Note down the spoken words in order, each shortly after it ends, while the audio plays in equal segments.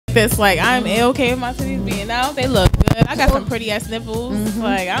this. Like, I'm okay with my titties being out. They look good. I got some pretty ass nipples.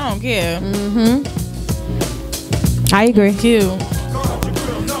 Like, I don't care. I agree. Cute.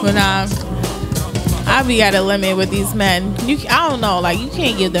 But I be at a limit with these men. I don't know. Like, you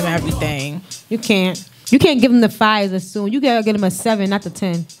can't give them everything. You can't. You can't give them the 5s as soon. You gotta give them a 7, not the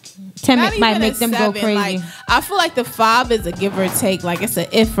 10. 10 might make them 7. Go crazy. Like, I feel like the 5 is a give or take. Like, it's an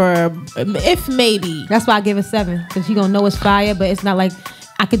if maybe. That's why I give it 7, because you gonna know it's fire, but it's not like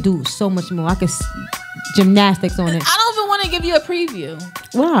I could do so much more. I could gymnastics on it. I don't even want to give you a preview.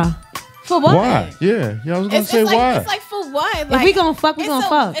 Why? For what? Why? Yeah, I was gonna say why. It's like for what? Like, if we gonna fuck, we gonna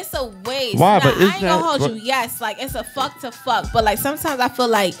fuck. It's a waste. Why? Now, but I ain't gonna hold you. Yes, like it's a fuck to fuck. But like sometimes I feel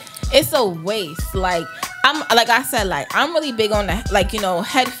like it's a waste. Like I said, I'm really big on the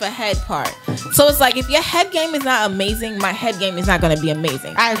head for head part. So it's like if your head game is not amazing, my head game is not gonna be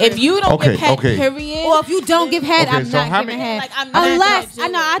amazing. If you don't give head, period. Or if you don't give head, I'm so not giving head. Unless I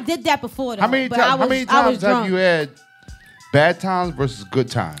know I did that before. Though, how many times have you had bad times versus good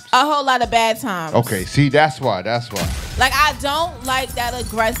times? A whole lot of bad times. Okay, see, that's why. Like, I don't like that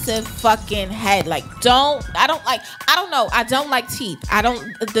aggressive fucking head. Like, I don't know. I don't like teeth.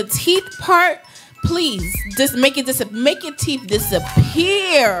 The teeth part, please, just make your teeth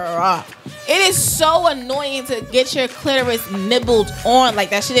disappear. It is so annoying to get your clitoris nibbled on.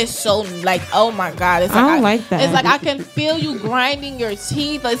 Like, that shit is so, like, oh my God. It's like, I don't like that. It's like I can feel you grinding your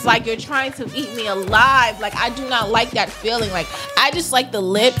teeth. It's like you're trying to eat me alive. Like, I do not like that feeling. Like, I just like the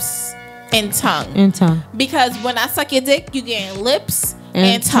lips and tongue. Because when I suck your dick, you getting lips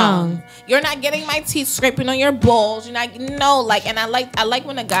and tongue. You're not getting my teeth scraping on your balls. You're not, and I like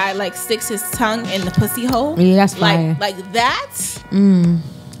when a guy like sticks his tongue in the pussy hole. Yeah, that's fire. Like that.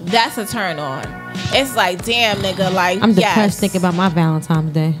 That's a turn on. It's like, damn, nigga, like, I'm depressed thinking about my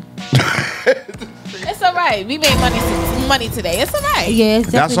Valentine's Day. It's all right. We made money today. It's all right. Yeah, it's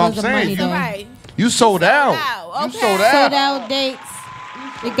that's what I'm saying. Money it's all right. You sold out. Okay. You sold out. Sold out dates.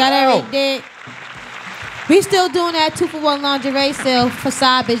 We got every date. We still doing that 2-for-1 lingerie sale for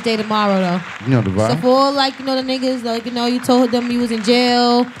Side Bitch Day tomorrow, though. You know the vibe. So for all, the niggas, you told them you was in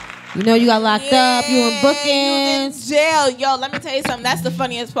jail. You got locked up. You in bookings. You was in jail. Yo, let me tell you something. That's the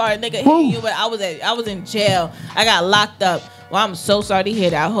funniest part. Nigga, hitting you, but I was in jail. I got locked up. Well, I'm so sorry to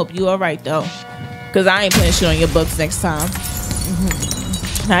hear that. I hope you all right, though. Because I ain't putting shit on your books next time.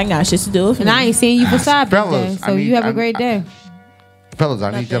 I ain't got shit to do with And I ain't seeing you for Side Bitch Day. So you have a great day. Fellas,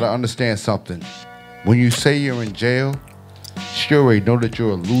 I need y'all to understand something. When you say you're in jail, sure already know that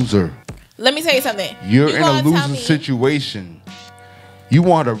you're a loser. Let me tell you something. You're in a losing situation. You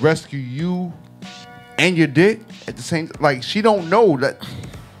want to rescue you and your dick at the same time. Like, she don't know that.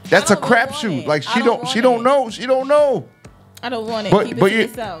 That's a crapshoot. Like, she don't know. She don't know. I don't want it. Keep it to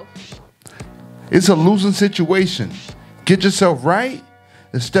yourself. It's a losing situation. Get yourself right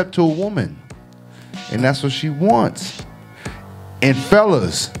and step to a woman. And that's what she wants. And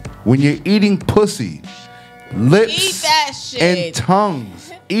fellas, when you're eating pussy, lips and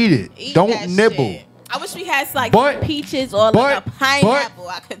tongues, eat it. Don't nibble. Shit. I wish we had peaches or like a pineapple.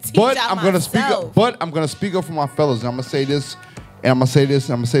 I could teach out myself. But I'm gonna speak up for my fellas. And I'm gonna say this, and I'm gonna say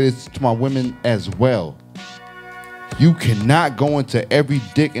this to my women as well. You cannot go into every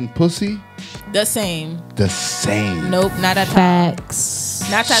dick and pussy the same. Nope, not at facts.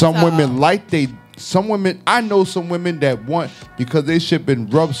 Not at some all. women some women, I know some women that want, because they shit been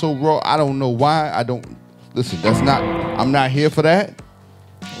rubbed so raw. I don't know why. I'm not here for that.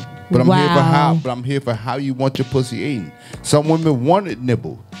 But I'm here for how you want your pussy eaten. Some women want it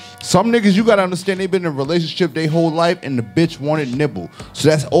nibble. Some niggas, you gotta understand, they've been in a relationship their whole life and the bitch wanted nibble. So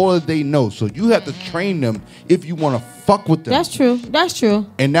that's all that they know. So you have to train them if you want to fuck with them. That's true.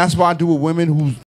 And that's why I do with women who's